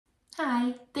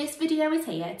Hi, this video is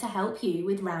here to help you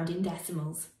with rounding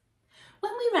decimals.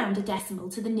 When we round a decimal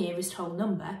to the nearest whole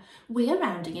number, we are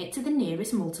rounding it to the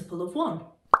nearest multiple of 1.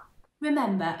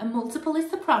 Remember, a multiple is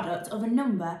the product of a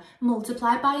number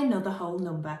multiplied by another whole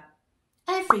number.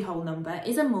 Every whole number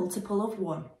is a multiple of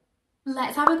 1.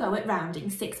 Let's have a go at rounding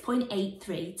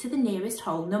 6.83 to the nearest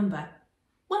whole number.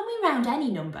 When we round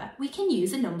any number, we can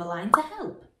use a number line to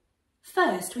help.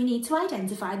 First, we need to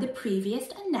identify the previous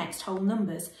and next whole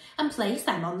numbers and place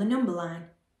them on the number line.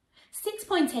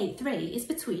 6.83 is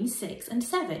between 6 and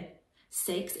 7.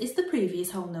 6 is the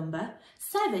previous whole number,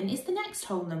 7 is the next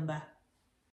whole number.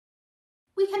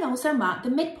 We can also mark the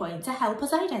midpoint to help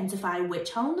us identify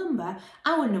which whole number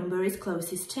our number is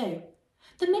closest to.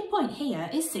 The midpoint here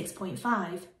is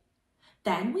 6.5.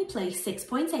 Then we place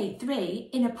 6.83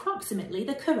 in approximately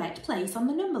the correct place on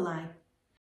the number line.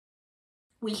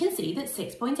 We can see that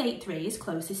 6.83 is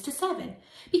closest to 7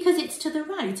 because it's to the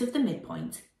right of the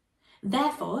midpoint.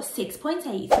 Therefore,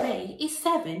 6.83 is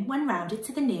 7 when rounded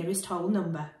to the nearest whole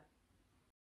number.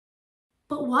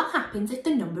 But what happens if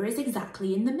the number is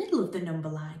exactly in the middle of the number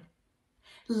line?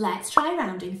 Let's try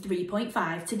rounding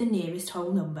 3.5 to the nearest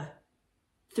whole number.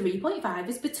 3.5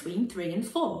 is between 3 and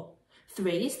 4.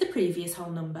 3 is the previous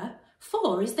whole number,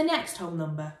 4 is the next whole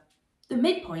number. The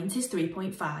midpoint is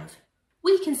 3.5.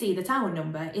 We can see that our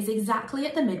number is exactly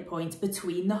at the midpoint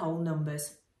between the whole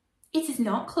numbers. It is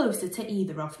not closer to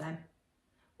either of them.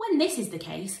 When this is the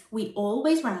case, we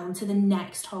always round to the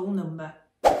next whole number.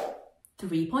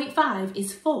 3.5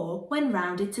 is 4 when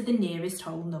rounded to the nearest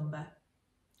whole number.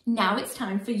 Now it's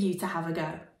time for you to have a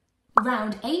go.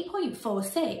 Round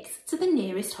 8.46 to the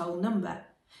nearest whole number.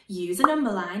 Use a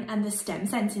number line and the stem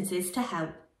sentences to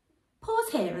help.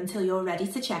 Pause here until you're ready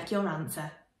to check your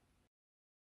answer.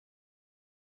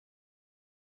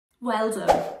 Well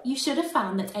done! You should have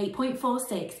found that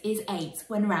 8.46 is 8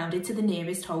 when rounded to the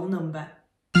nearest whole number.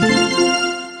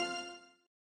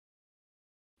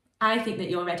 I think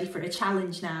that you're ready for a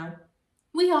challenge now.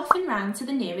 We often round to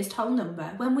the nearest whole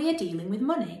number when we are dealing with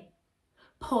money.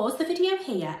 Pause the video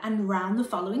here and round the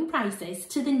following prices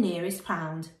to the nearest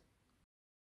pound.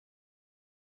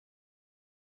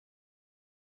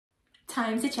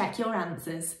 Time to check your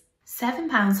answers.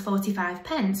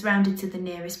 £7.45 rounded to the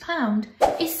nearest pound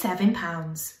is £7.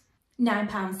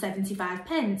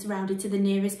 £9.75 rounded to the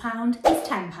nearest pound is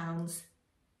 £10.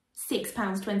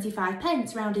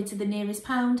 £6.25 rounded to the nearest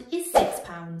pound is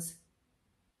 £6.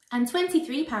 And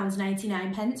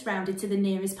 £23.99 rounded to the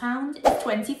nearest pound is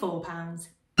 £24.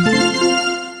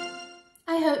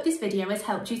 I hope this video has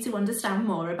helped you to understand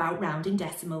more about rounding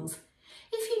decimals.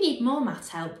 If you need more maths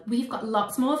help, we've got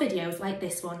lots more videos like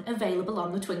this one available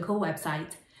on the Twinkl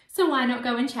website, so why not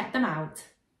go and check them out?